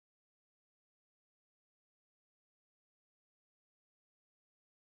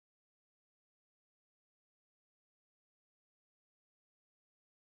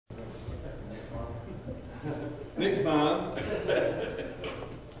Next time.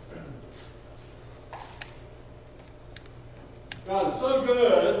 God is so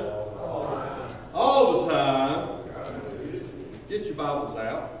good all the time. Get your Bibles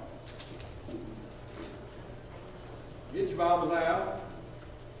out. Get your Bibles out.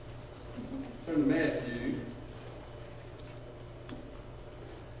 Turn to Matthew.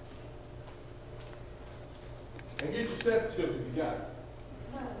 And get your stethoscope if you got it.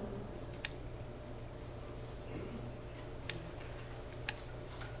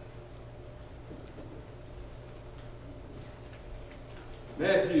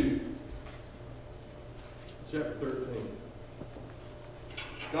 Matthew chapter 13.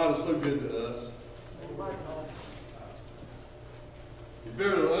 God is so good to us. He's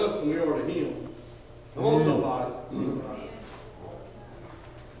better to us than we are to Him. Come on, somebody.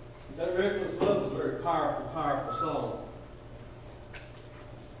 That reckless love is a very powerful, powerful song.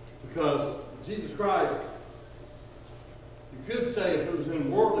 Because Jesus Christ, you could say if it was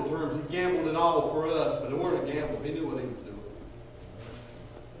in worldly terms, He gambled it all for us, but it wasn't a gamble. He knew what He was doing.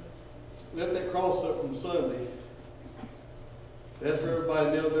 Left that cross up from Sunday. That's for everybody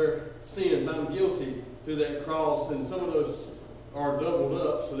to know their sins. I'm guilty to that cross, and some of those are doubled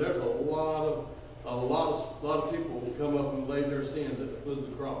up. So there's a lot of people who come up and lay their sins at the foot of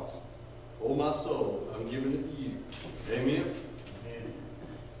the cross. Oh, my soul, I'm giving it to you. Amen.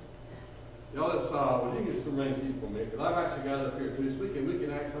 Y'all, that's will you get some rain seat for me? Because I've actually got it up here too. So we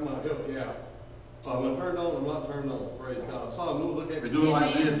can actually, I'm going to help you out. I'm turned on, I'm not turned on. Praise God. I saw them look at me doing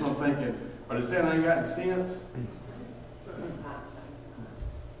like this. I'm thinking, are they saying I ain't got any sense?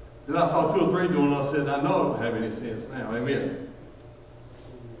 Then I saw 2 or 3 doing it, and I said, I know I don't have any sense now. Amen.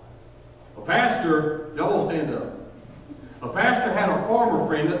 A pastor, y'all will stand up. A pastor had a farmer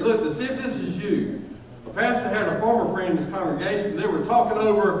friend that looked, to see if this is you. A pastor had a farmer friend in his congregation. They were talking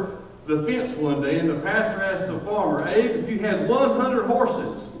over the fence one day, and the pastor asked the farmer, Abe, if you had 100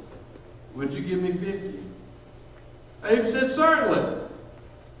 horses, would you give me 50? Abe said, certainly.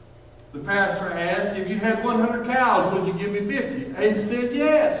 The pastor asked, if you had 100 cows, would you give me 50? Abe said,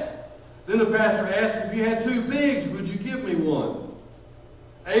 yes. Then the pastor asked, if you had 2 pigs, would you give me 1?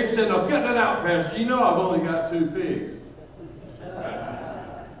 Abe said, no, cut that out, Pastor. You know I've only got 2 pigs.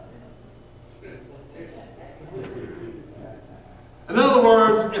 In other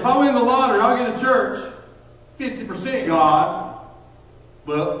words, if I win the lottery, I'll get a church. 50% God.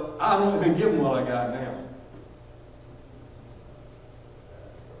 But I don't even give them what I got now.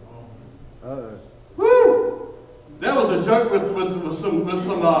 Woo! That was a joke with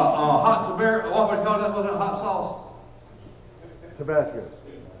some hot Tabasco. What we call that? Was that hot sauce?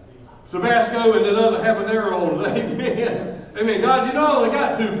 Tabasco and another habanero on it. Amen. Amen. God, you know I only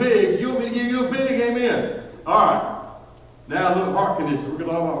got 2 pigs. You want me to give you a pig? Amen. All right. Now look at heart conditions. We're going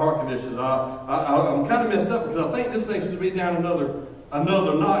to talk about heart conditions. I'm kind of messed up because I think this thing should be down another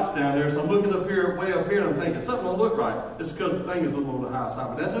notch down there. So I'm looking up here, way up here, and I'm thinking something don't look right. It's because the thing is a little on the high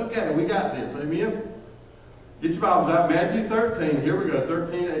side. But that's okay. We got this. Amen. Get your Bibles out. Matthew 13. Here we go.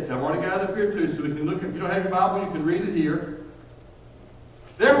 13:8. I've already got it up here too, so we can look. If you don't have your Bible, you can read it here.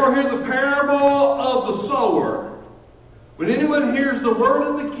 Therefore, hear the parable of the sower. When anyone hears the word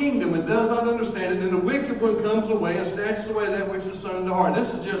of the kingdom and does not understand it, then the wicked one comes away and snatches away that which is sown in the heart.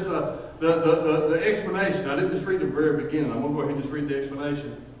 This is just the explanation. I didn't just read the very beginning. I'm going to go ahead and just read the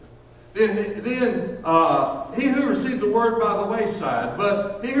explanation. Then he who received the word by the wayside,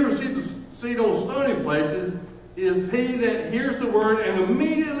 but he who received the seed on stony places is he that hears the word and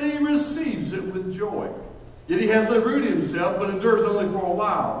immediately receives it with joy. Yet he has no root in himself, but endures only for a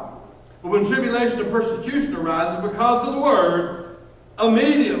while. But when tribulation and persecution arises because of the word,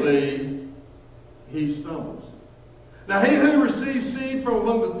 immediately he stumbles. Now he who receives seed from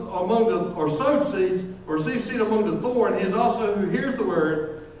or sowed seeds, or receives seed among the thorn, he is also who hears the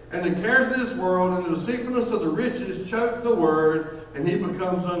word, and the cares of this world and the deceitfulness of the riches choke the word, and he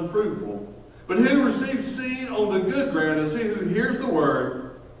becomes unfruitful. But he who receives seed on the good ground is he who hears the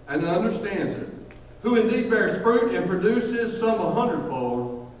word and understands it, who indeed bears fruit and produces some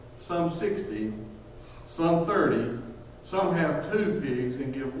 100-fold, some 60, some 30, some have 2 pigs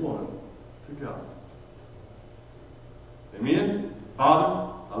and give 1 to God. Amen?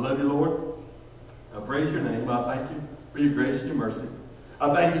 Father, I love you, Lord. I praise your name. I thank you for your grace and your mercy.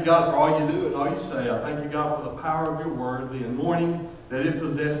 I thank you, God, for all you do and all you say. I thank you, God, for the power of your word, the anointing that it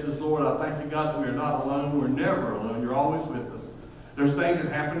possesses, Lord. I thank you, God, that we are not alone. We're never alone. You're always with us. There's things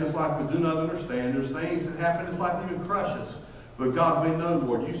that happen in this life we do not understand. There's things that happen in this life that even crush us. But God, we know,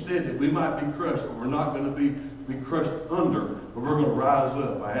 Lord, you said that we might be crushed, but we're not going to be crushed under, but we're going to rise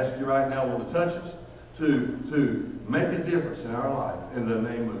up. I ask you right now, Lord, to touch us, to make a difference in our life. In the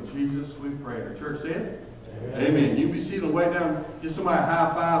name of Jesus, we pray. The church said, Amen. You be seated way down, get somebody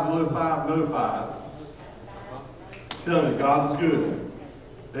high five, low five, no five. Telling you, God is good.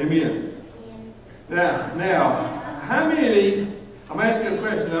 Amen. Now, how many, I'm asking a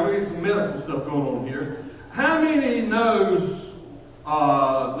question, I'm going to get some medical stuff going on here. How many knows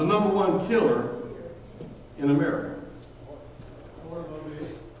the number one killer in America?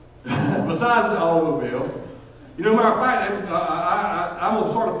 Besides the automobile. You know, matter of fact, I'm going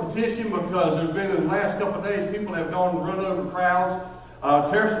to start a petition because there's been in the last couple of days, people have gone and run over crowds,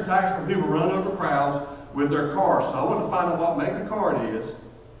 terrorist attacks where people run over crowds with their cars. So I want to find out what make of car it is,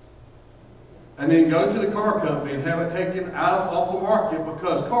 and then go to the car company and have it taken off the market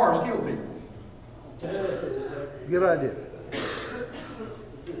because cars kill people. Good idea.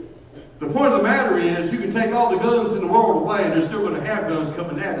 The point of the matter is, you can take all the guns in the world away and they're still going to have guns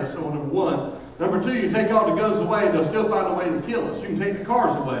coming at us. So number one. Number two, you take all the guns away and they'll still find a way to kill us. You can take the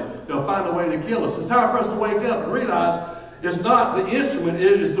cars away. They'll find a way to kill us. It's time for us to wake up and realize it's not the instrument,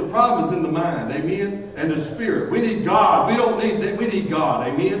 it is the problem is in the mind. Amen? And the spirit. We need God. We don't need that. We need God.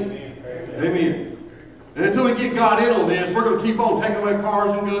 Amen? Amen. And until we get God in on this, we're going to keep on taking away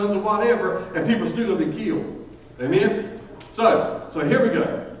cars and guns and whatever, and people are still going to be killed. Amen? So here we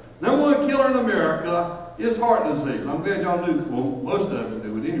go. Number one killer in America is heart disease. I'm glad y'all knew. Well, most of you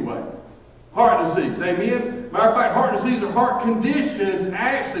knew it anyway. Heart disease. Amen? Matter of fact, heart disease or heart conditions,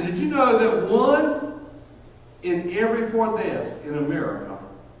 actually, did you know that 1 in every 4 deaths in America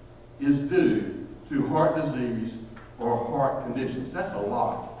is due to heart disease or heart conditions? That's a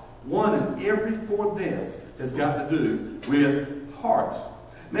lot. 1 in every 4 deaths has got to do with hearts.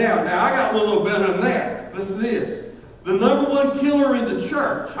 Now I got one a little better than that. Listen to this. The number one killer in the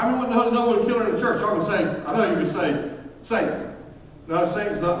church. How many know the number one killer in the church? I know you can say Satan. No,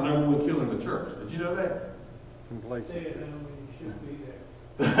 Satan's not the number one killer in the church. Did you know that?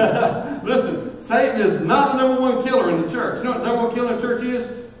 Listen, Satan is not the number one killer in the church. You know what the number one killer in the church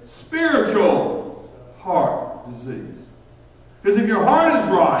is? Spiritual heart disease. Because if your heart is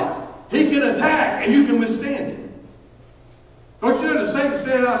right, he can attack and you can withstand it. Don't you know that Satan's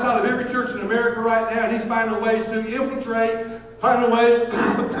standing outside of every church in America right now and he's finding ways to infiltrate, finding ways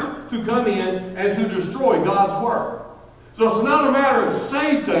to come in and to destroy God's work. So it's not a matter of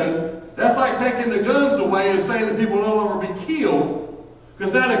Satan. That's like taking the guns away and saying that people will no longer be killed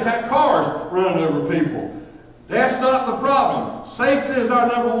because now they've got cars running over people. That's not the problem. Satan is our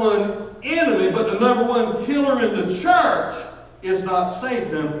number one enemy, but the number one killer in the church is not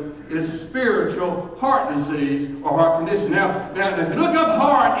Satan. It's spiritual heart disease or heart condition. Now, if you look up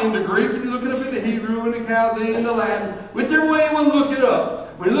heart in the Greek, and you look it up in the Hebrew, and the Chaldean, and the Latin, whichever way you want to look it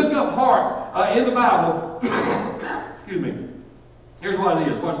up, when you look up heart in the Bible, excuse me. Here's what it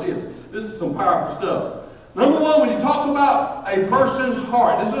is. Watch this. This is some powerful stuff. Number one, when you talk about a person's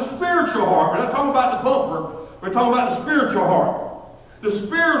heart, this is a spiritual heart. We're not talking about the bumper. We're talking about the spiritual heart. The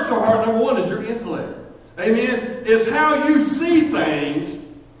spiritual heart, number one, is your intellect. Amen? It's how you see things.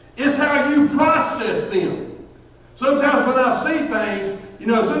 It's how you process them. Sometimes when I see things,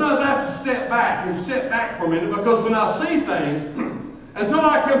 sometimes I have to step back and sit back for a minute because when I see things, until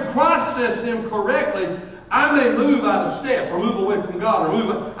I can process them correctly, I may move out of step or move away from God or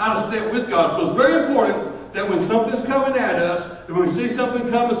move out of step with God. So it's very important that when something's coming at us, that when we see something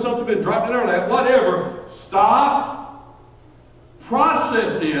coming, something been dropped in our lap, whatever, stop,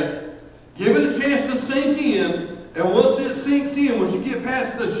 process it, give it a chance to sink in, and once it sinks in, once you get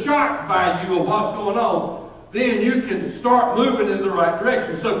past the shock value of what's going on, then you can start moving in the right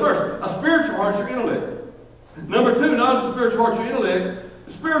direction. So first, a spiritual heart is your intellect. Number two, not a spiritual heart is your intellect.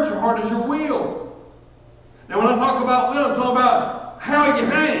 The spiritual heart is your will. Now, when I talk about will, I'm talking about how you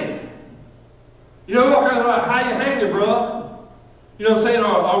hang. What kind of how you hanging, bro? You know what I'm saying?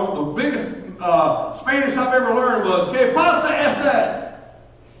 The biggest Spanish I've ever learned was, "Que pasa ese?"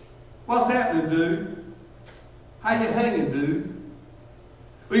 What's happening, dude? How you hanging, dude?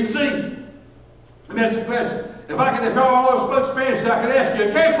 Well, you see, let me ask you a question. If y'all spoke Spanish, I could ask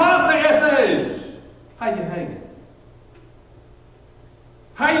you, "Que pasa ese?" How you hanging?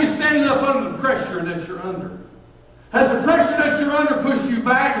 How you standing up under the pressure that you're under? Has the pressure that you're under pushed you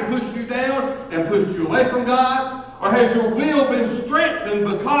back and pushed you down and pushed you away from God? Or has your will been strengthened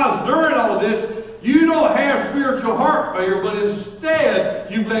because during all this, you don't have spiritual heart failure, but instead,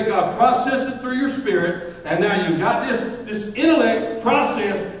 you've let God process it through your spirit, and now you've got this intellect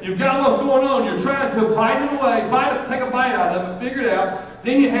process, you've got what's going on, you're trying to bite it away, take a bite out of it, figure it out,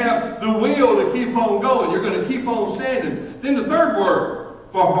 then you have the will to keep on going, you're going to keep on standing. Then the third word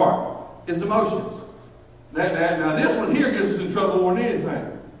for heart is emotions. Now this one here gets us in trouble more than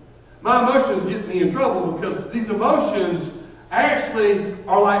anything. My emotions get me in trouble because these emotions actually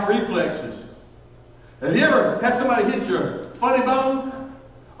are like reflexes. Have you ever had somebody hit your funny bone?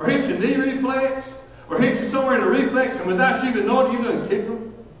 Or hit your knee reflex? Or hit you somewhere in a reflex, and without you even knowing, you done kicked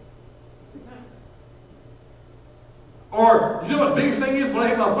them? Or, you know what the biggest thing is? When I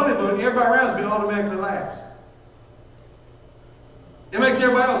hit my funny bone, everybody around me automatically laughs. It makes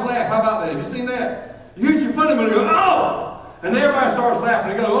everybody else laugh. How about that? Have you seen that? You hit your funny bone and go, oh! And everybody starts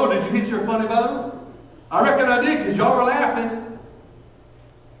laughing. They go, oh, did you hit your funny bone? I reckon I did, because y'all were laughing.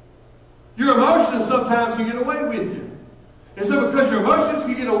 Your emotions sometimes can get away with you. And so because your emotions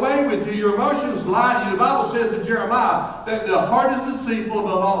can get away with you, your emotions lie to you. The Bible says in Jeremiah that the heart is deceitful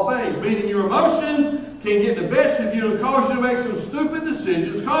above all things, meaning your emotions can get the best of you and cause you to make some stupid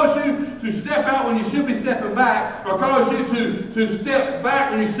decisions, cause you to step out when you should be stepping back, or cause you to step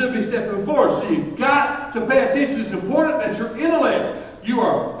back when you should be stepping forward. So you've got to pay attention. It's important that your intellect, you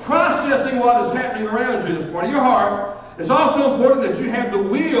are processing what is happening around you. That's part of your heart. It's also important that you have the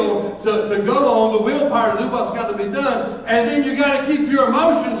will to go on, the willpower to do what's got to be done. And then you got to keep your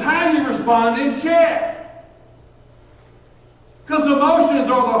emotions, how you respond, in check. Because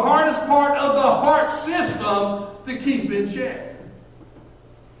emotions are the hardest part of the heart system to keep in check.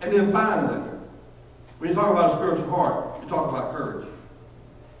 And then finally, when you talk about a spiritual heart, you talk about courage.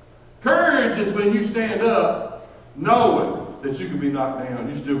 Courage is when you stand up knowing that you can be knocked down.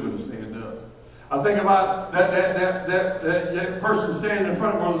 You're still going to stand up. I think about that person standing in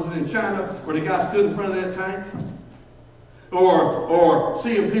front of, was it in China, where the guy stood in front of that tank? Or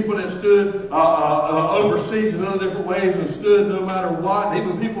seeing people that stood overseas in other different ways and stood no matter what. And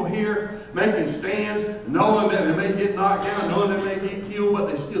even people here making stands, knowing that they may get knocked down, knowing they may get killed, but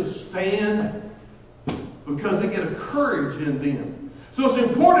they still stand because they get a courage in them. So it's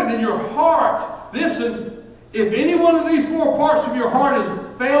important in your heart. Listen, if any one of these four parts of your heart is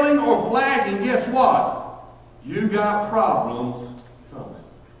failing or flagging, guess what? You got problems coming.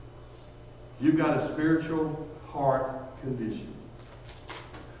 You've got a spiritual heart condition.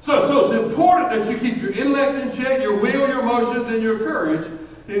 So it's important that you keep your intellect in check, your will, your emotions, and your courage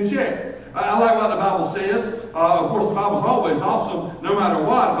in check. I like what the Bible says. Of course, the Bible's always awesome, no matter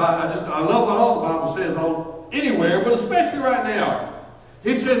what. But I love what all the Bible says anywhere, but especially right now.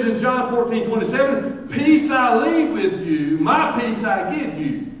 He says in John 14:27, peace I leave with you, my peace I give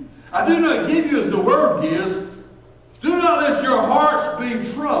you. I do not give you as the world gives. Do not let your hearts be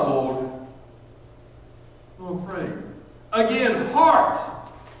troubled or afraid. Again, heart,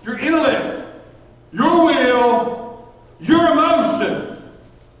 your intellect, your will, your emotion,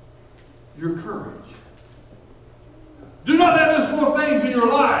 your courage. Do not let those four things in your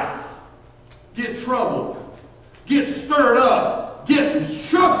life get troubled, get stirred up, get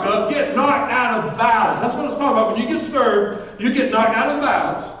shook up, get knocked out of balance. That's what it's talking about. When you get stirred, you get knocked out of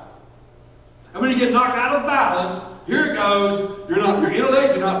balance. And when you get knocked out of balance, here it goes. Your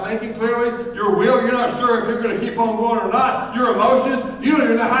intellect, you're not thinking clearly. Your will, you're not sure if you're going to keep on going or not. Your emotions, you don't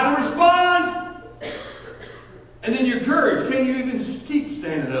even know how to respond. And then your courage, can you even keep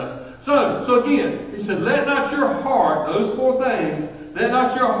standing up? So again, he said, let not your heart, those four things, let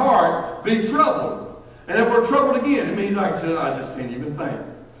not your heart be troubled. And if we're troubled again, it means I just can't even think.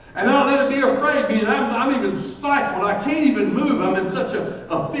 And not let it be afraid, meaning I'm even stifled. I can't even move. I'm in such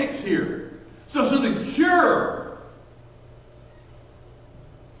a fix here. So the cure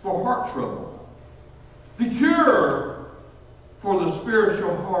for heart trouble, the cure for the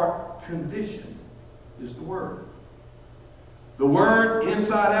spiritual heart condition is the Word. The Word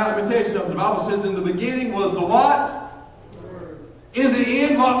inside out. Let me tell you something. The Bible says in the beginning was the what? The Word. In the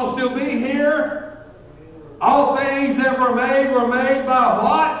end, what will still be here? All things that were made by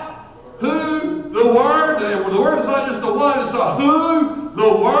what? Who? The Word. The Word is not just the one, it's a who?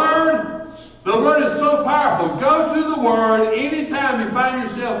 The Word. The Word is so powerful. Go to the Word anytime you find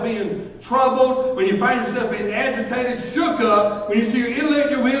yourself being troubled, when you find yourself being agitated, shook up, when you see your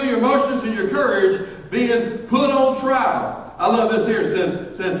intellect, your will, your emotions, and your courage being put on trial. I love this here.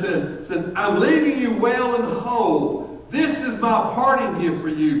 It says, I'm leaving you well and whole. This is my parting gift for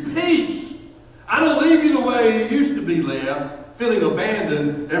you. Peace. I don't leave you the way you used to be left, feeling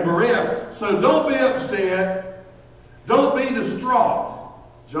abandoned and bereft. So don't be upset. Don't be distraught.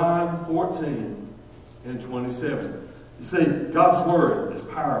 John 14:27. You see, God's Word is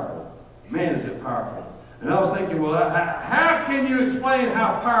powerful. Man, is it powerful. And I was thinking, well, how can you explain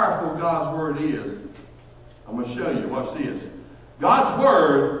how powerful God's Word is? I'm going to show you. Watch this. God's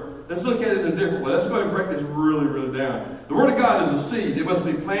Word, let's look at it in a different way. Let's go ahead and break this really, really down. The Word of God is a seed. It must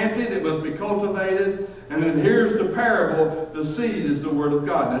be planted. It must be cultivated. And then here's the parable. The seed is the Word of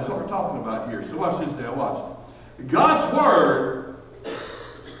God. And that's what we're talking about here. So watch this now. Watch. God's Word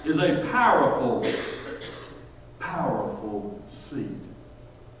is a powerful, powerful seed.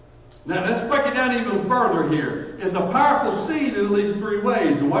 Now, let's break it down even further here. It's a powerful seed in at least 3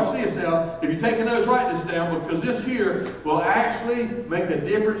 ways. And watch this now. If you're taking notes, write this down, because this here will actually make a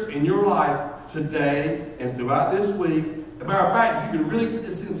difference in your life today and throughout this week. As a matter of fact, if you can really get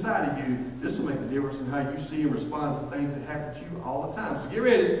this inside of you, this will make a difference in how you see and respond to things that happen to you all the time. So get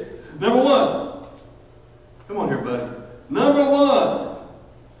ready. Number 1. Come on here, buddy. Number 1.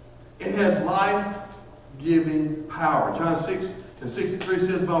 It has life-giving power. John 6:63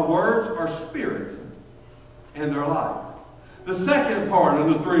 says, my words are spirit and they're life. The second part of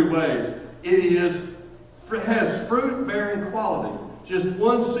the 3 ways, it has fruit-bearing quality. Just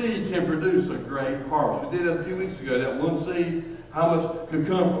one seed can produce a great harvest. We did that a few weeks ago. That one seed, how much could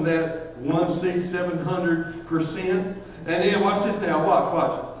come from that one seed? 700%. And then watch this now.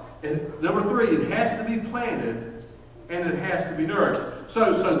 Watch. And number 3, it has to be planted and it has to be nourished.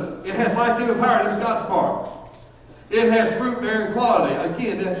 So it has life-giving power. That's God's part. It has fruit-bearing quality.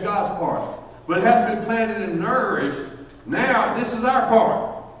 Again, that's God's part. But it has to be planted and nourished. Now, this is our part.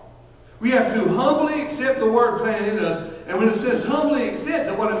 We have to humbly accept the word planted in us. And when it says humbly accept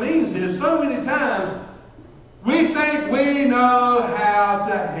it, what it means is so many times we think we know how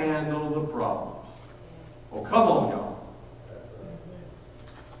to handle the problems. Oh, come on, y'all.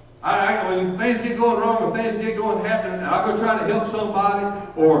 When things get going wrong, when things get going happening, I'll go try to help somebody,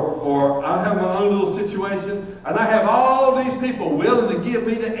 or I have my own little situation, and I have all these people willing to give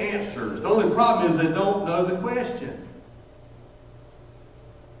me the answers. The only problem is they don't know the question.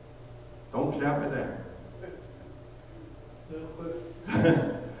 Don't shout me down.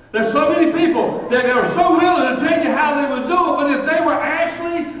 There's so many people that are so willing to tell you how they would do it, but if they were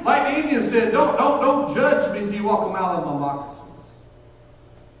actually, like the Indian said, don't judge me till you walk a mile in my moccasins.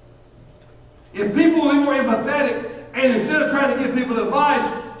 If people will be more empathetic, and instead of trying to give people advice,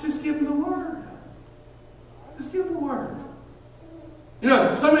 just give them the word. Just give them the word. You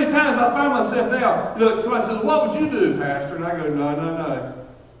know, so many times I find myself now, somebody says, what would you do, Pastor? And I go, no.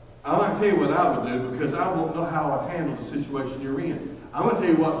 I'm not going to tell you what I would do, because I won't know how I'd handle the situation you're in. I'm going to tell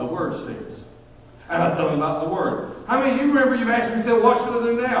you what the Word says. And I tell them about the Word. How many of you remember you've asked me, said, what should I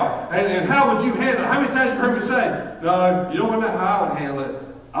do now? And how would you handle it? How many times you heard me say, no, you don't want to know how I would handle it.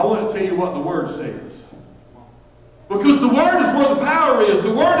 I want to tell you what the Word says. Because the Word is where the power is.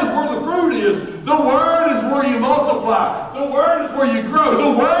 The Word is where the fruit is. The Word is where you multiply. The Word is where you grow.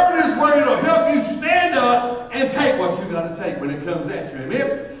 The Word is where it'll help you stand up and take what you got to take when it comes at you.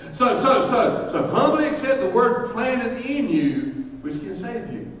 Amen? So humbly accept the word planted in you, which can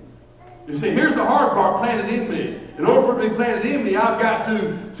save you. You see, here's the hard part, planted in me. In order for it to be planted in me, I've got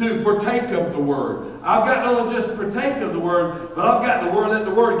to partake of the word. I've got not only just partake of the word, but I've got to let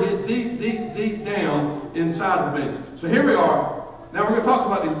the word get deep down inside of me. So here we are. Now we're going to talk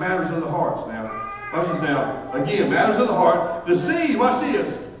about these matters of the hearts now. Watch this now. Again, matters of the heart. The seed, watch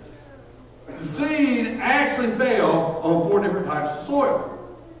this. The seed actually fell on 4 different types of soil.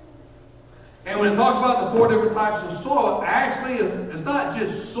 And when it talks about the 4 different types of soil, actually it's not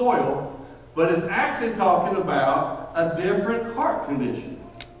just soil, but it's actually talking about a different heart condition.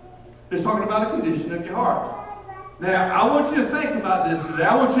 It's talking about a condition of your heart. Now, I want you to think about this today.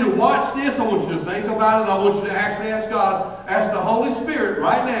 I want you to watch this. I want you to think about it. I want you to actually ask God, ask the Holy Spirit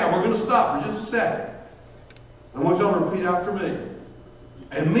right now. We're going to stop for just a second. I want y'all to repeat after me.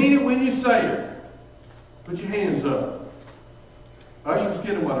 And mean it when you say it. Put your hands up. Ushers,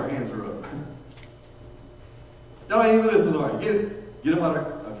 get them while their hands are up. Y'all ain't even listening, are you? Get them while they're...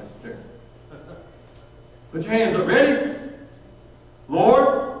 Okay, there. Put your hands up. Ready?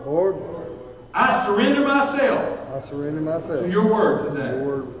 Lord, I surrender myself. To your word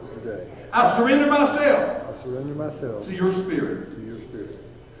today. I surrender myself. To your spirit.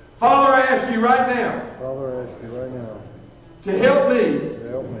 Father, I ask you right now. To help me.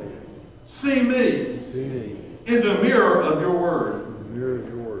 See me. In the mirror of your word.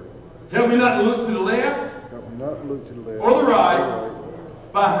 Help me not to look to the left. Or the right.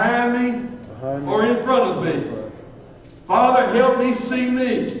 Behind me. Or in front of me. Father, help me see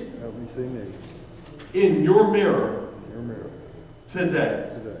me. In your mirror. Today.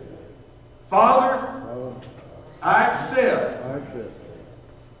 Father, I accept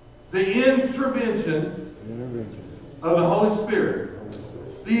the intervention of the Holy Spirit.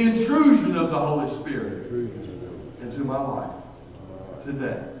 The intrusion of the Holy Spirit into my life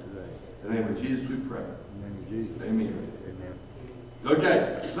today. In the name of Jesus we pray. Amen.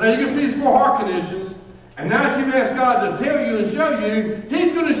 Okay, so now you can see these 4 heart conditions. And now that you've asked God to tell you and show you,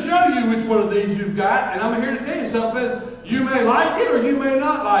 He's going to show you which one of these you've got. And I'm here to tell you something. You may like it or you may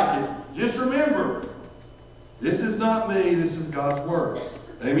not like it. Just remember, this is not me. This is God's Word.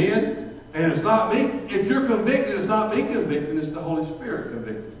 Amen? And it's not me. If you're convicted, it's not me convicting. It's the Holy Spirit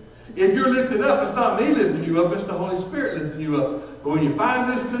convicting. If you're lifted up, it's not me lifting you up, it's the Holy Spirit lifting you up. But when you find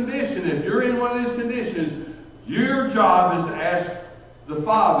this condition, if you're in one of these conditions, your job is to ask the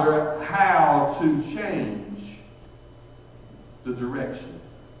Father how to change the direction.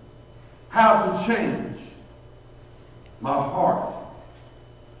 How to change my heart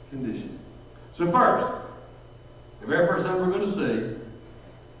condition. So first, the very first thing we're going to see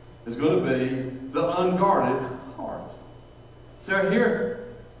is going to be the unguarded heart. So here,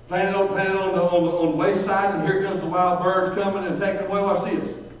 planted on the wayside, and here comes the wild birds coming and taking away. Watch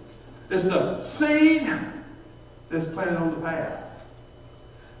this. It's the seed that's planted on the path.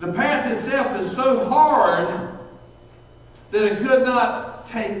 The path itself is so hard that it could not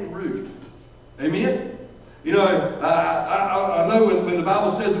take root. Amen? You know, I know when the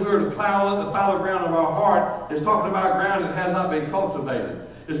Bible says we are to plow up the fallow ground of our heart, it's talking about ground that has not been cultivated.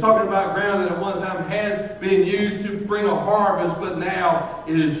 It's talking about ground that at one time had been used to bring a harvest, but now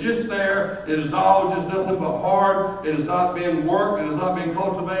it is just there. It is all just nothing but hard. It has not been worked. It has not been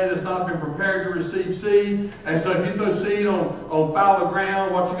cultivated. It's not been prepared to receive seed. And so if you throw seed on fallow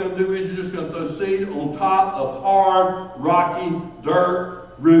ground, what you're going to do is you're just going to throw seed on top of hard, rocky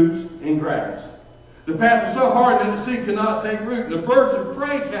dirt, roots, and grass. The path was so hard that the seed could not take root. The birds of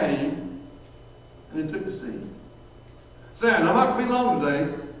prey came and they took the seed. So now, I'm not going to be long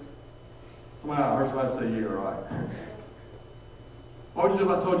today. I heard somebody say, yeah, right. What would you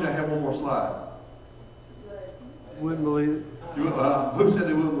do if I told you I had one more slide? Wouldn't believe it. Who said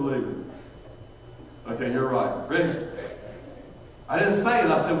they wouldn't believe it? Okay, you're right. Ready? I didn't say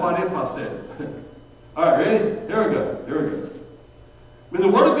it. I said, what if I said it? All right, ready? Here we go. Here we go. When the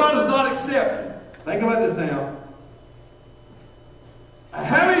Word of God is not accepted, think about this now.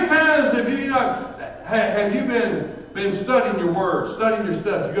 How many times have you been studying your Word, studying your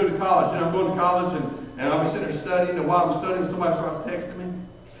stuff? You go to college, and I'm going to college, and I'll be sitting there studying, and while I'm studying, somebody starts texting me.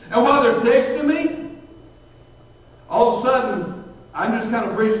 And while they're texting me, all of a sudden, I'm just kind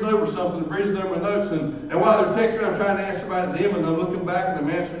of breezing over something, breezing over my notes, and while they're texting me, I'm trying to answer back to them, and I'm looking back, and I'm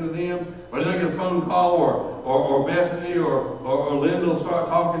answering to them. Or then I get a phone call, or Bethany or Linton will start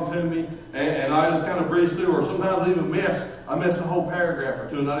talking to me, and I just kind of breeze through, or sometimes even I miss a whole paragraph or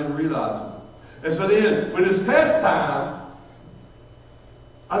two and not even realize it. And so then, when it's test time,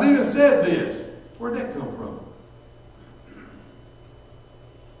 I've even said this. Where'd that come from?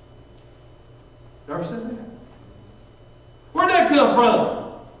 You ever said that? Where'd that come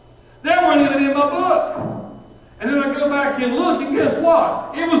from? That wasn't even in my book. And then I go back and look, and guess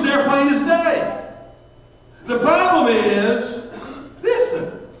what? It was there plain as day. The problem is,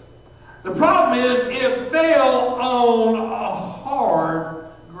 listen, the problem is it fell on a hard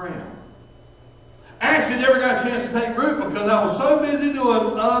ground. Actually, never got a chance to take root because I was so busy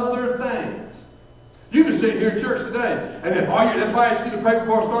doing other things. You can sit here in church today, and that's why I asked you to pray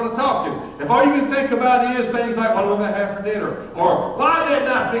before I started talking. If all you can think about is things like, what am I going to have for dinner? Or, why didn't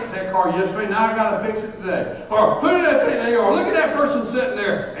I fix that car yesterday? Now I got to fix it today. Or, who did I think they are? Look at that person sitting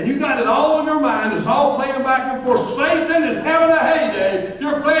there, and you got it all in your mind. It's all playing back and forth. Satan is having a heyday.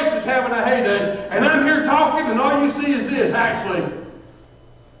 Your flesh is having a heyday. And I'm here talking, and all you see is this, actually.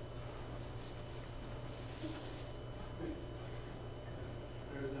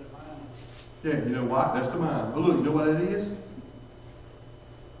 Yeah, you know what? That's the mind. But look, you know what it is?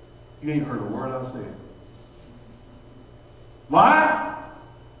 You ain't heard a word I said. Why?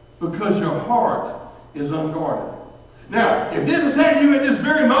 Because your heart is unguarded. Now, if this is happening to you at this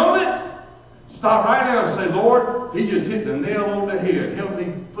very moment, stop right now and say, Lord, he just hit the nail on the head. Help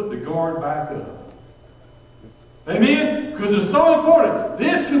me put the guard back up. Amen? Because it's so important.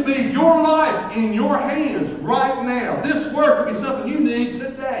 This could be your life in your hands right now. This word could be something you need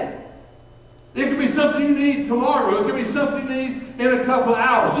today. It could be something you need tomorrow. It could be something you need in a couple of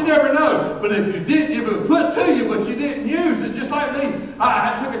hours. You never know. But if it was put to you, but you didn't use it, just like me.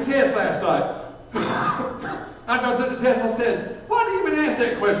 I took a test last night. After I took the test, I said, why do you even ask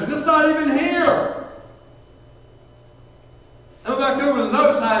that question? It's not even here. I went back over the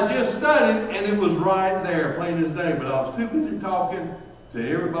notes I had just studied, and it was right there, plain as day. But I was too busy talking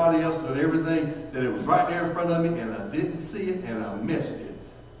to everybody else and everything that it was right there in front of me, and I didn't see it, and I missed it.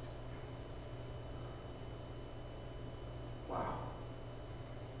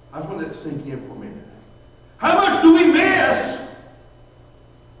 I just want that to sink in for a minute. How much do we miss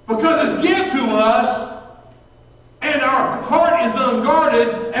because it's given to us and our heart is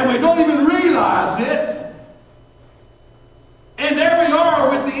unguarded and we don't even realize it? And there we are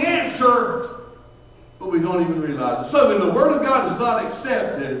with the answer, but we don't even realize it. So when the Word of God is not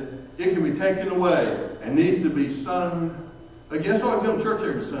accepted, it can be taken away and needs to be sung again. So I come to church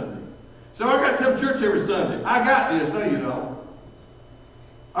every Sunday. So I got to come to church every Sunday. I got this. No, you don't.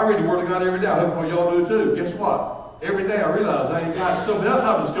 I read the Word of God every day. I hope y'all do too. Guess what? Every day I realize I ain't got something else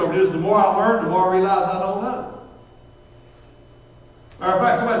I've discovered is the more I learn, the more I realize I don't know. Matter of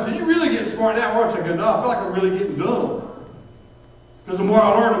fact, somebody said, "You really getting smart now, aren't you?" I go, "No, I feel like I'm really getting dumb." Because the more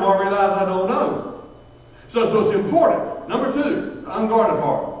I learn, the more I realize I don't know. So it's important. Number two, unguarded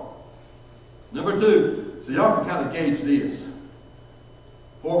heart. Number two, so y'all can kind of gauge this.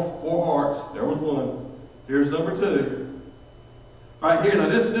 Four hearts. There was one. Here's number two. Right here. Now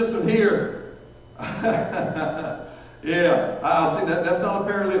this one here. Yeah, I see that. That's not a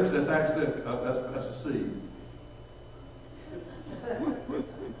pair of lips. That's actually that's a seed.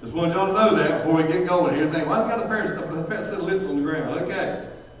 Just wanted y'all to know that before we get going here. Think, why's it got a pair of set of lips on the ground? Okay.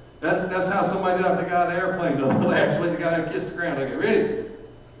 That's how somebody did after they got an airplane done. Last week they got to kiss the ground. Okay, ready?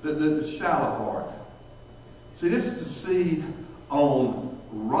 The shallow heart. See, this is the seed on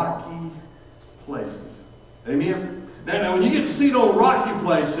rocky places. Amen? Now when you get the seed on rocky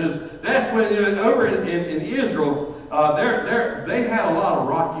places, that's when over in Israel, they had a lot of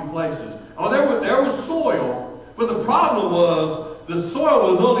rocky places. Oh, there was soil, but the problem was the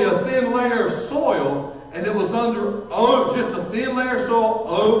soil was only a thin layer of soil, and it was under just a thin layer of soil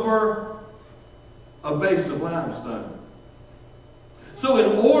over a base of limestone. So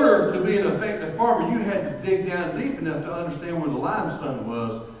in order to be an effective farmer, you had to dig down deep enough to understand where the limestone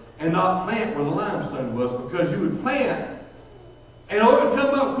was and not plant where the limestone was, because you would plant and it would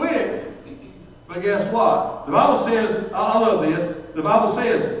come up quick. But guess what? The Bible says, I love this, the Bible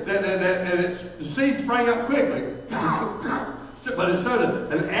says that the seed sprang up quickly, but it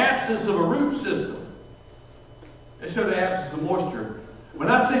showed an absence of a root system. It showed the absence of moisture. When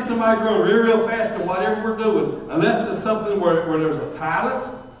I see somebody growing real fast in whatever we're doing, unless it's something where there's a talent,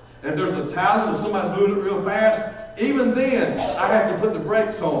 if there's a talent and somebody's moving it real fast, even then I have to put the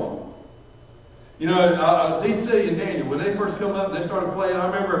brakes on. You know, DC and Daniel, when they first come up, they started playing. I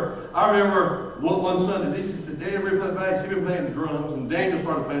remember one Sunday, DC said, "Daniel, really play the bass." He'd been playing the drums, and Daniel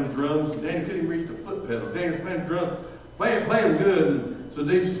started playing the drums, and Daniel couldn't even reach the foot pedal. Daniel was playing the drums, playing good. And so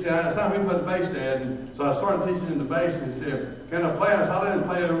DC said, "It's time we play the bass, Dad." And so I started teaching him the bass, and he said, "Can I play it?" So I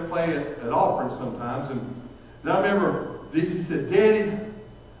let him play it at offerings sometimes. And I remember DC said, "Daddy,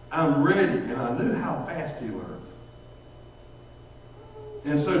 I'm ready." And I knew how fast he learned.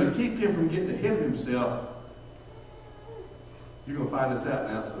 And so to keep him from getting ahead of himself, you're going to find this out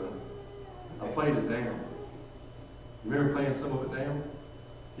now, son. I played it down. You remember playing some of it down?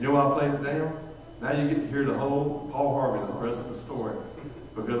 You know why I played it down? Now you get to hear the whole Paul Harvey, the rest of the story.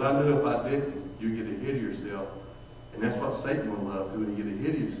 Because I knew if I didn't, you'd get ahead of yourself. And that's what Satan will love. When you get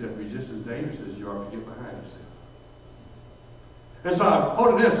ahead of yourself, you're just as dangerous as you are if you get behind yourself. And so I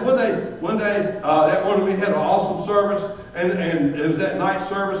quoted this. One day, that morning we had an awesome service, and it was that night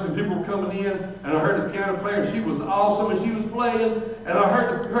service, and people were coming in, and I heard the piano player, and she was awesome, and she was playing, and I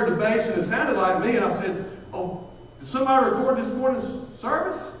heard the bass, and it sounded like me, and I said, "Oh, did somebody record this morning's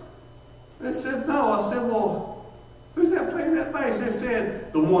service?" And they said, "No." I said, "Well, who's that playing that bass?" They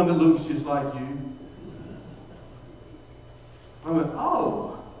said, "The one that looks just like you." I went, "Oh."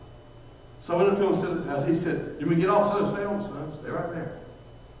 So I went up to him and said, he said, "You may get off, son. Stay on, son. Stay right there."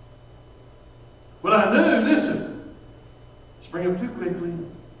 But I knew, listen, spring up too quickly.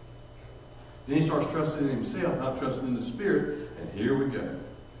 Then he starts trusting in himself, not trusting in the Spirit, and here we go.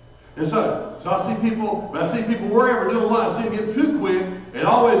 And so I see people, when I see people wherever doing a lot, I see them get too quick, it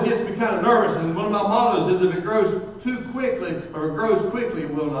always gets me kind of nervous. And one of my mottos is, if it grows too quickly, or it grows quickly,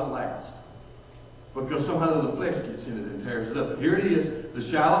 it will not last. Because somehow the flesh gets in it and tears it up. But here it is, the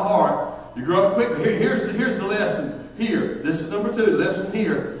shallow heart. You grow up quickly. Here's the lesson here. This is number 2, the lesson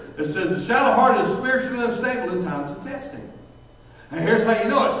here. It says the shallow heart is spiritually unstable in times of testing. And here's how you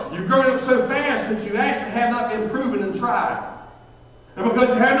know it. You've grown up so fast that you actually have not been proven and tried. And because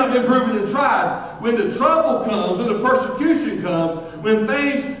you have not been proven and tried, when the trouble comes, when the persecution comes, when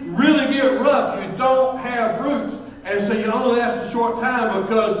things really get rough, you don't have roots. And so you only last a short time,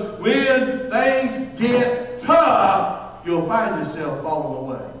 because when things get tough, you'll find yourself falling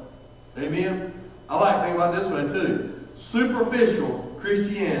away. Amen? I like to think about it this way too. Superficial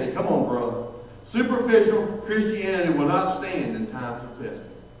Christianity, come on, brother. Superficial Christianity will not stand in times of testing.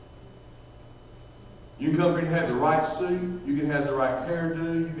 You can come here and have the right suit. You can have the right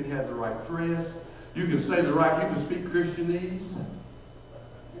hairdo. You can have the right dress. You can say the right, you can speak Christianese.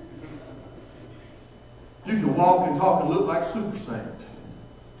 You can walk and talk and look like super saint.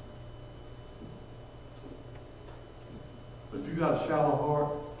 But if you've got a shallow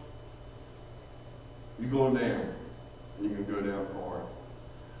heart, you're going down. And you can go down hard.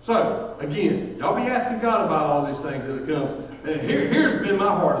 So, again, y'all be asking God about all these things as it comes. And here's been my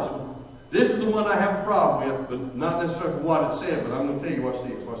hardest one. This is the one I have a problem with, but not necessarily for what it said, but I'm going to tell you watch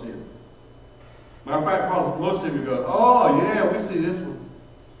this. Watch this. Matter of fact, probably most of you go, oh yeah, we see this one.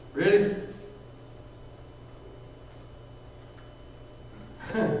 Ready?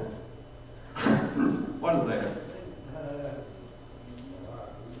 What is that?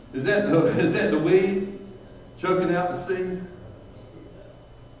 Is that the weed choking out the seed?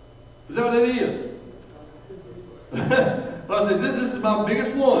 Is that what it is? Well, I said, this is my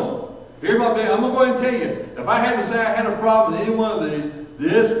biggest one. I'm going to go ahead and tell you, if I had to say I had a problem with any one of these,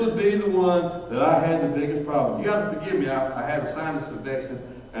 this would be the one that I had the biggest problem with. You got to forgive me, I had a sinus infection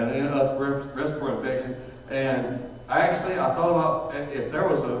and a respiratory infection, and I thought about I'm going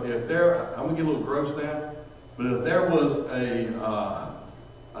to get a little gross now, but if there was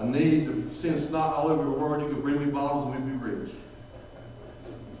a need to send snot all over the world, you could bring me bottles and we'd be rich.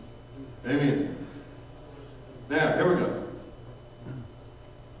 Amen. Now, here we go.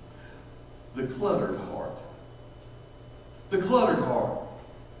 The cluttered heart. The cluttered heart.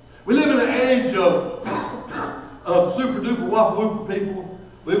 We live in an age of super duper whopper whooper people.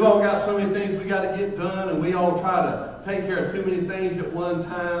 We've all got so many things we got to get done, and we all try to take care of too many things at one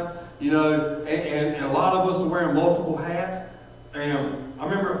time, you know, and a lot of us are wearing multiple hats. And I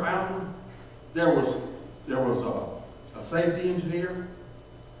remember at Fountain, there was a safety engineer,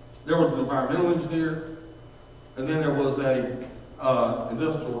 there was an environmental engineer, and then there was a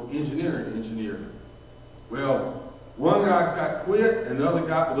industrial engineering engineer. Well, one guy got quit, and one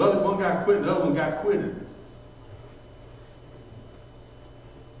guy quit, and the other one got quitted.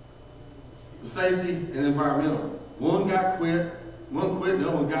 The safety and environmental. One got quit, one quit, and the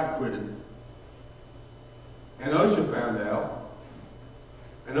other one got quitted. And OSHA found out,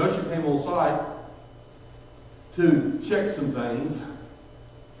 and OSHA came on site to check some things,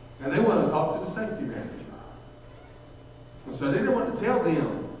 and they wanted to talk to the safety manager. And so they didn't want to tell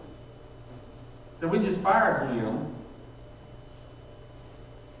them that we just fired him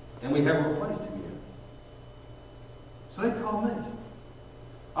and we haven't replaced him yet. So they called me.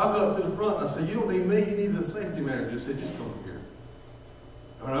 I go up to the front and I said, you don't need me, you need the safety manager. I said, just come over here.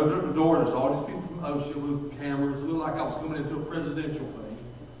 And I opened up the door and there's all these people from OSHA with cameras. It looked like I was coming into a presidential thing.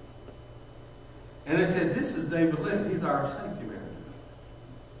 And they said, this is David Linton. He's our safety manager.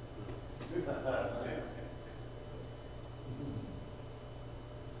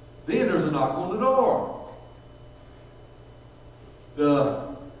 Then there's a knock on the door.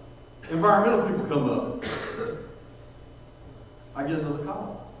 The environmental people come up. I get another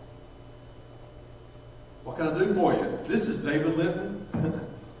call. What can I do for you? This is David Linton,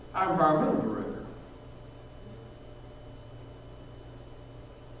 our environmental director.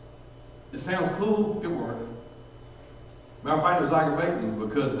 It sounds cool. It worked. Matter of fact, it was aggravating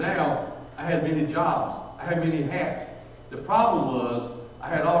because now I had many jobs. I had many hats. The problem was I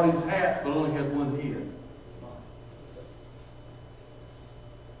had all these hats but only had one head.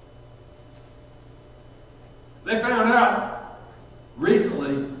 They found out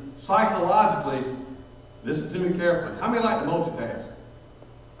recently, psychologically, listen to me carefully, how many like to multitask?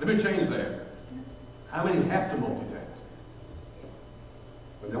 Let me change that. How many have to multitask?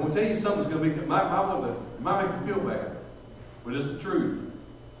 But I'm going to tell you something that's going to be, might make you feel bad, but it's the truth.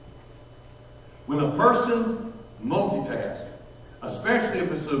 When a person multitasks, especially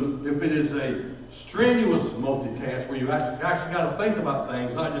if it is a strenuous multitask where you actually got to think about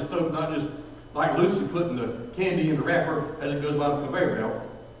things, not just like loosely putting the candy in the wrapper as it goes by the conveyor belt.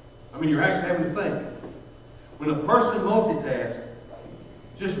 I mean, you're actually having to think. When a person multitasks,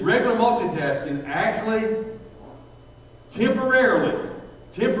 just regular multitasking actually temporarily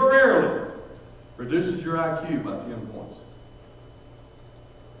reduces your IQ by 10 points.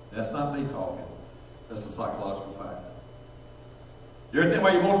 That's not me talking. That's a psychological fact. You ever think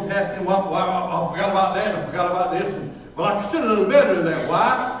while you're multitasking, well, I forgot about that, I forgot about this, well, I should have done better than that.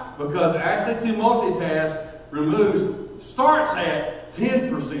 Why? Because actually to multitask starts at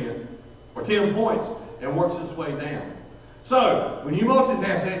 10% or 10 points and works its way down. So, when you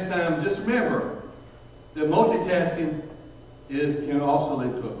multitask next time, just remember that multitasking can also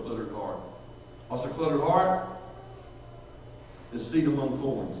lead to a cluttered heart. What's a cluttered heart? Is seed among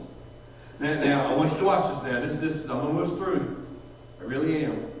thorns. Now, I want you to watch this now. I'm almost through. I really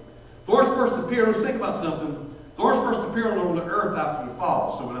am. Thorns first appear, let's think about something. Thorns first appear on the earth after the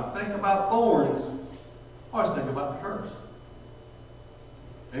fall. So when I think about thorns, I always think about the curse.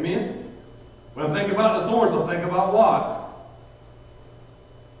 Amen? When I think about the thorns, I think about what?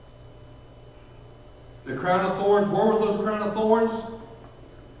 The crown of thorns. Where was those crown of thorns?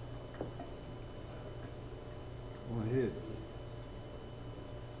 On the head.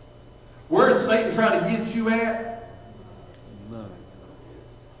 Where is Satan trying to get you at? No.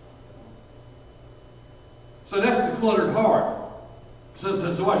 cluttered heart. So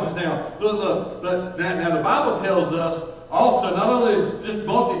watch this now. Look. Now the Bible tells us also, not only just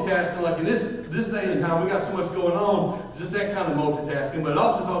multitasking, like in this day and time, we got so much going on, just that kind of multitasking, but it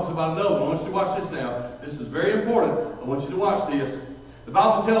also talks about another one. I want you to watch this now. This is very important. I want you to watch this. The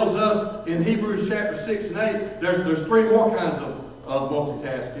Bible tells us in Hebrews chapter 6 and 8, there's three more kinds of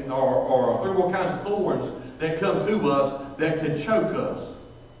multitasking, or three more kinds of thorns that come to us that can choke us.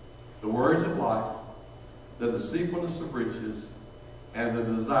 The worries of life, the deceitfulness of riches, and the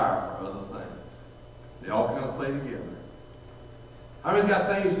desire for other things. They all kind of play together. How many's got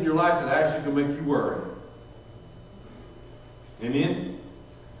things in your life that actually can make you worry? Amen?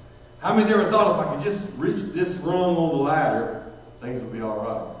 How many's ever thought if I could just reach this rung on the ladder, things would be all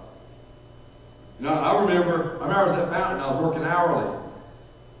right? You know, I remember I was at Fountain, I was working hourly.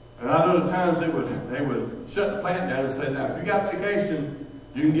 And I know the times they would shut the plant down and say, now, if you got vacation,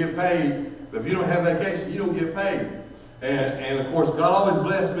 you can get paid. But if you don't have vacation, you don't get paid. And of course, God always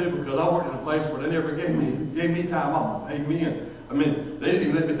blessed me because I worked in a place where they never gave me time off. Amen. I mean, they didn't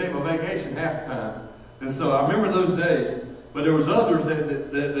even let me take my vacation half the time. And so I remember those days. But there was others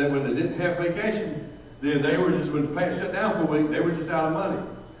that when they didn't have vacation, then they were just, when the plant shut down for a week, they were just out of money.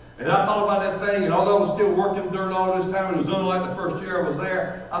 And I thought about that thing, and although I was still working during all this time, it was only like the first year I was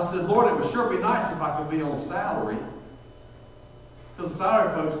there, I said, Lord, it would sure be nice if I could be on salary. Because the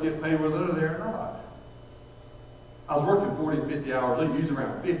salary folks get paid whether they're there or not. I was working 40 to 50 hours a week, usually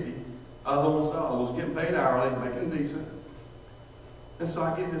around 50. I was getting paid hourly, making decent. And so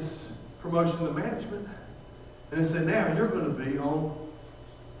I get this promotion to management. And they said, now you're going to be on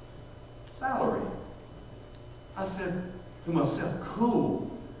salary. I said to myself,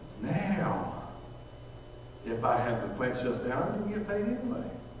 cool. Now, if I have the plant shut down, I'm going to get paid anyway.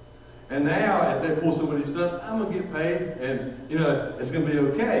 And now, if they pull somebody's stuff, I'm going to get paid, and you know it's going to be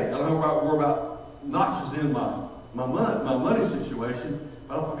okay. I don't have to worry about notches in my money situation,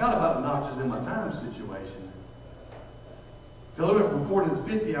 but I forgot about the notches in my time situation. Because I went from 40 to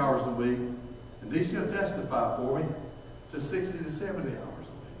 50 hours a week, and DC will testify for me, to 60 to 70 hours.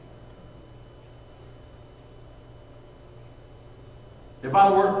 If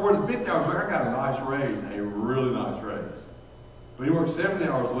I worked 40 to 50 hours a week, I got a nice raise, a really nice raise. When you work 70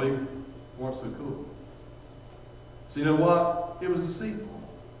 hours a week, it wasn't so cool. So you know what? It was deceitful.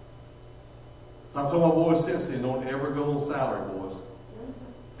 So I've told my boys since then, don't ever go on salary, boys.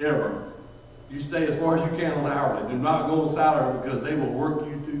 Ever. You stay as far as you can on hourly. Do not go on salary because they will work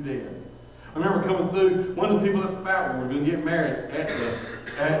you to death. I remember coming through, one of the people at the Fountain were going to get married at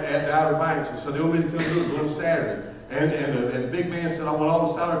the Outer Banks, and so they wanted me to come through on Saturday. And the big man said, I want all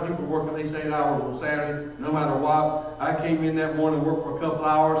the salary people to work at least 8 hours on Saturday, no matter what. I came in that morning and worked for a couple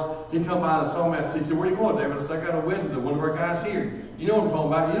hours. He come by and saw me. He said, where are you going, David? I said, I got a wedding to one of our guys here. You know what I'm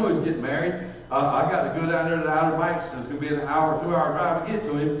talking about. You know he's getting married. I got to go down there to the Outer Banks. It's going to be an hour, 2-hour drive to get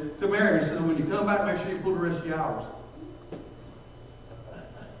to him to marry him. He said, when you come back, make sure you pull the rest of your hours.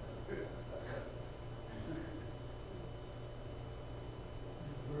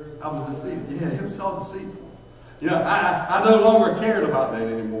 I was deceived. Yeah, it was all deceitful. You know, I no longer cared about that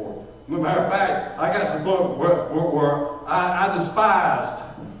anymore. Matter of fact, I got to the point where I despised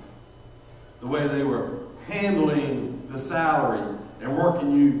the way they were handling the salary and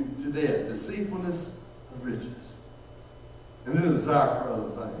working you to death. Deceitfulness of riches. And then the desire for other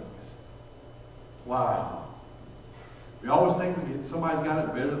things. Wow. We always think somebody's got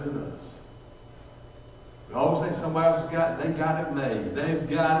it better than us. We always think somebody else has got it. They got it made. They've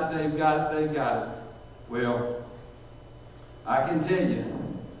got it. Well, I can tell you,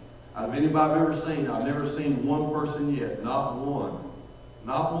 out of anybody I've ever seen, I've never seen one person yet, not one,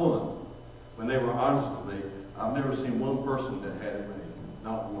 when they were honest with me, I've never seen one person that had it made,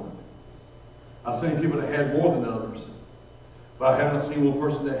 not one. I've seen people that had more than others, but I haven't seen one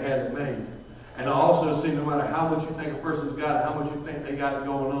person that had it made. And I also see no matter how much you think a person's got it, how much you think they got it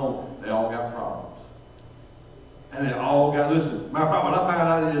going on, they all got problems. And they all got, listen, matter of fact, what I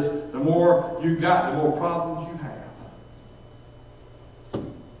found out is the more you got, the more problems you have.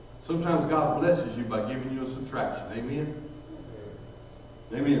 Sometimes God blesses you by giving you a subtraction. Amen?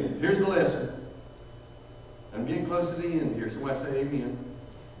 Amen. Here's the lesson. I'm getting close to the end here. Somebody say amen.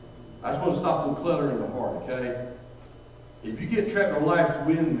 I just want to stop on clutter in the heart, okay? If you get trapped in life's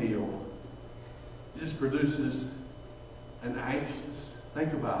windmill, it just produces an anxious,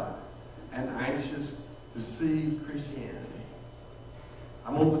 think about it, an anxious, deceived Christianity.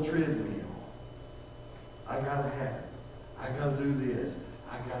 I'm on the treadmill. I got to have it. I got to do this.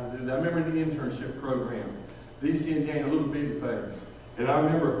 I got to do that. I remember the internship program. DC and gang, little bitty things. And I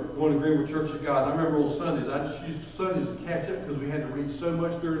remember going to Greenwood Church of God. And I remember on Sundays, I just used Sundays to catch up because we had to read so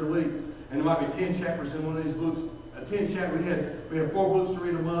much during the week. And there might be 10 chapters in one of these books 10 chapters. We had 4 books to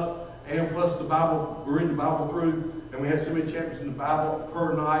read a month, and plus the Bible. We're reading the Bible through, and we had so many chapters in the Bible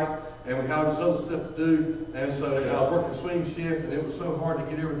per night, and we had all this other stuff to do. And so I was working swing shift, and it was so hard to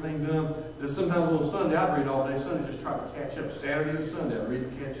get everything done that sometimes on Sunday I'd read all day. Sunday just try to catch up. Saturday and Sunday I'd read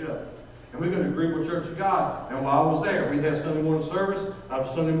to catch up. And we go to Greenville Church of God. And while I was there, we'd have Sunday morning service.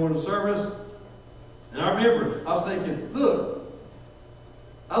 After Sunday morning service, and I remember I was thinking, look,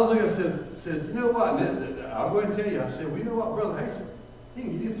 I was looking, I said, you know what? And I'll go ahead and tell you. I said, well, you know what, Brother Hasten, he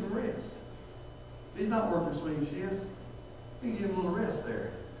can give him some rest. He's not working swing shifts. He can give him a little rest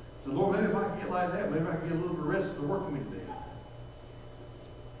there. So, Lord, maybe if I can get like that, maybe I can get a little bit of rest for working me to death.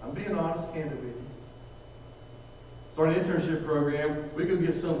 I'm being honest, candid with you. Started an internship program. We go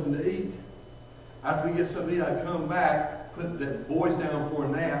get something to eat. After we get something to eat, I'd come back, put the boys down for a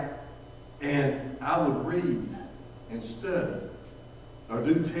nap, and I would read and study or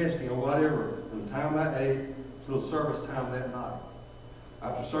do testing or whatever from the time I ate till service time that night.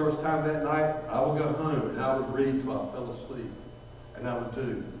 After service time that night, I would go home and I would read till I fell asleep. And I would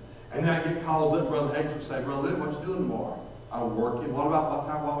do. And then I'd get calls up, Brother Hayes would say, Brother Linton, what you doing tomorrow? I'm working. What about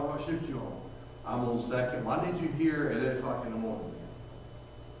my time? What shift you on? I'm on second. Well, I need you here at 8 o'clock in the morning.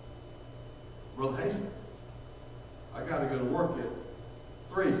 Brother Hayes, I got to go to work at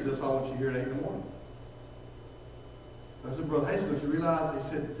 3, so that's why I want you here at 8 in the morning. I said, Brother Hayes, don't you realize? He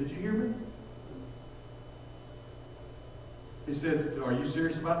said, did you hear me? He said, are you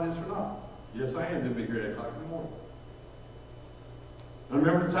serious about this or not? Yes, I am. They'll be here at 8 o'clock in the morning. I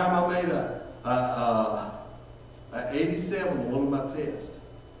remember the time I made an 87 on one of my tests.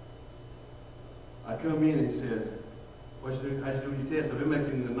 I come in and he said, how'd you do your test? I've been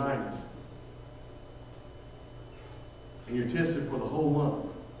making in the 90s. And you're tested for the whole month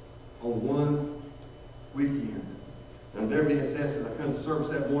on one weekend. And they're being tested. I come to service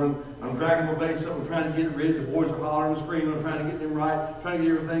that morning. I'm dragging my bass up. I'm trying to get it ready. The boys are hollering and screaming. I'm trying to get them right, trying to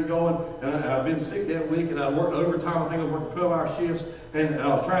get everything going. And I've been sick that week, and I worked overtime. I think I was working 12-hour shifts. And I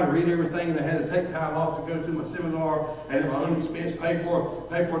was trying to read everything, and I had to take time off to go to my seminar, and at my own expense, pay for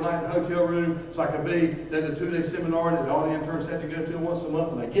a night in the hotel room so I could be at the 2-day seminar that all the interns had to go to once a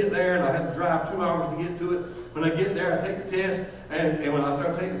month. And I get there, and I had to drive 2 hours to get to it. When I get there, I take the test, and when I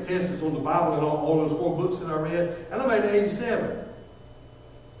start taking the test, it's on the Bible and all those 4 books that I read, and I made an 87,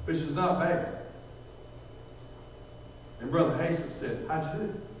 which is not bad. And Brother Hastings said, how'd you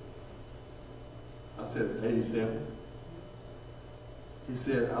do? I said, 87. He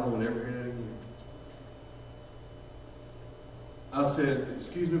said, I don't want to ever hear that again. I said,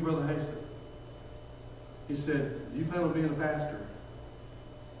 excuse me, Brother Hastings. He said, do you plan on being a pastor?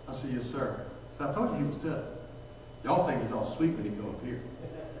 I said, yes, sir. So I told you he was tough. Y'all think he's all sweet when he come up here.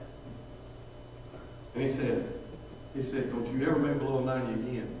 And he said, don't you ever make below 90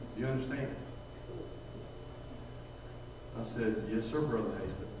 again. Do you understand? I said, yes, sir, Brother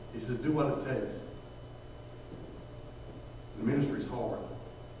Hastings. He says, do what it takes. The ministry's hard.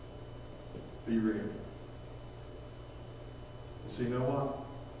 Be ready. And so you know what?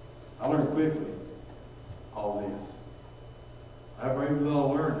 I learned quickly all this. After even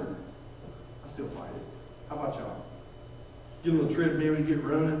though I learned it, I still fight it. How about y'all? Get on the treadmill, you get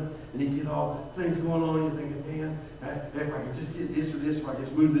running, and you get all things going on, you're thinking, man, if I could just get this or this, if I could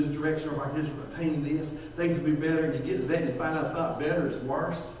just move this direction, or if I could just attain this, things would be better, and you get to that and you find out it's not better, it's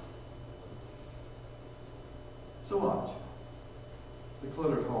worse. So watch. The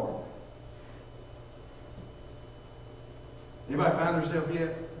cluttered heart. Anybody find themselves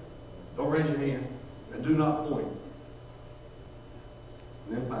yet? Don't raise your hand, and do not point.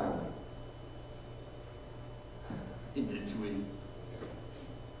 And then finally, this week,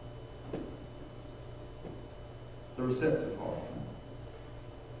 the receptive heart.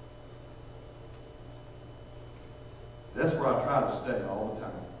 That's where I try to stay all the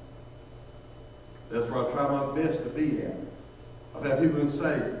time. That's where I try my best to be at. I've had people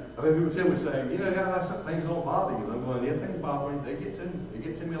tell me, you know, God, some things don't bother you. And I'm going, yeah, things bother me. They get to me. They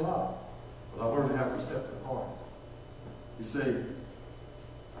get to me a lot. But I've learned to have a receptive heart. You see,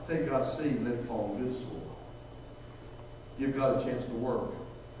 I take God's seed and let it fall on good soil. Give God a chance to work.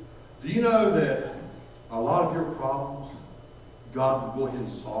 Do you know that a lot of your problems, God will go ahead and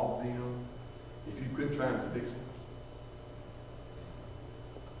solve them if you quit trying to fix them?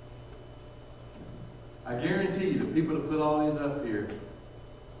 I guarantee you, the people that put all these up here,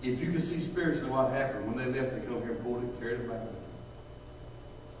 if you could see spiritually what happened when they left, they come here and pulled it, carried it back with them.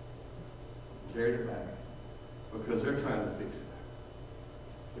 Carried it back. Because they're trying to fix it.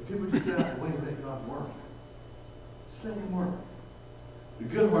 If people just get out of the way and let God work, just let Him work. The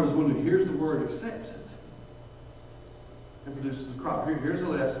good heart is one who hears the word, accepts it, and produces a crop. Here's a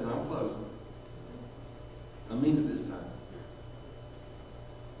lesson. I'm closing. I mean it this time.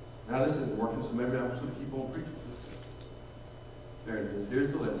 Now this isn't working, so maybe I'm just going to keep on preaching this. There it is.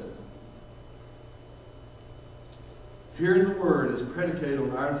 Here's the lesson. Hearing the word is predicated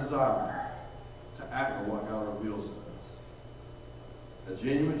on our desire to act on what God reveals to us. A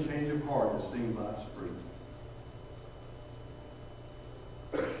genuine change of heart is seen by its fruit.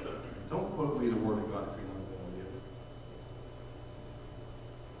 Don't quote me the word of God if you're not going to live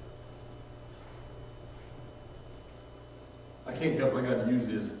it. I can't help it. I got to use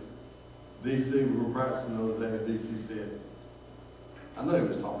this. DC, we were practicing the other day, and DC said, I know he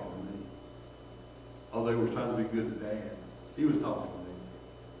was talking to me. Although he was trying to be good to Dad. He was talking to me.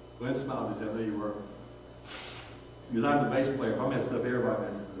 Glenn smiled. He said, I know you were. Because I'm the bass player. If I mess up, everybody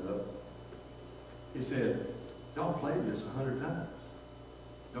messes it up. He said, y'all played this 100 times.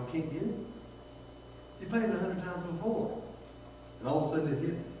 Y'all can't get it. You played it 100 times before. And all of a sudden it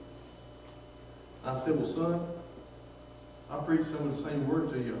hit me. I said, well, son, I preached some of the same word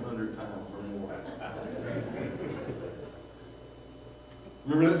to you 100 times or more.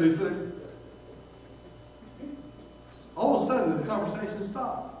 Remember that, DC? All of a sudden, the conversation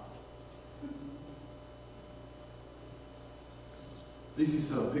stopped. DC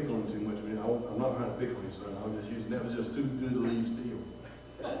said, I'm picking on him too much. I'm not trying to pick on you, son. I was just using that. Was just too good to leave still.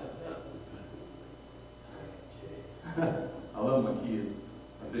 I love my kids.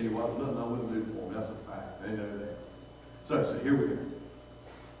 I tell you what, nothing I wouldn't do for them. That's a fact. They know that. So here we go.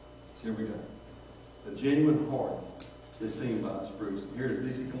 So here we go. A genuine heart is seen by its fruits. Here it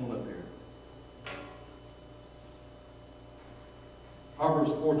is. DC, come on up here.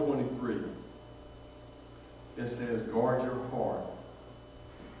 Proverbs 4:23. It says, guard your heart.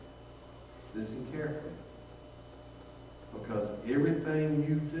 Listen carefully. Because everything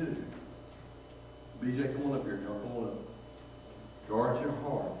you do, BJ, come on up here. Y'all come on up. Guard your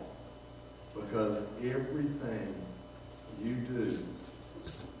heart. Because everything you do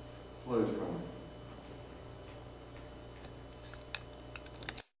flows from it.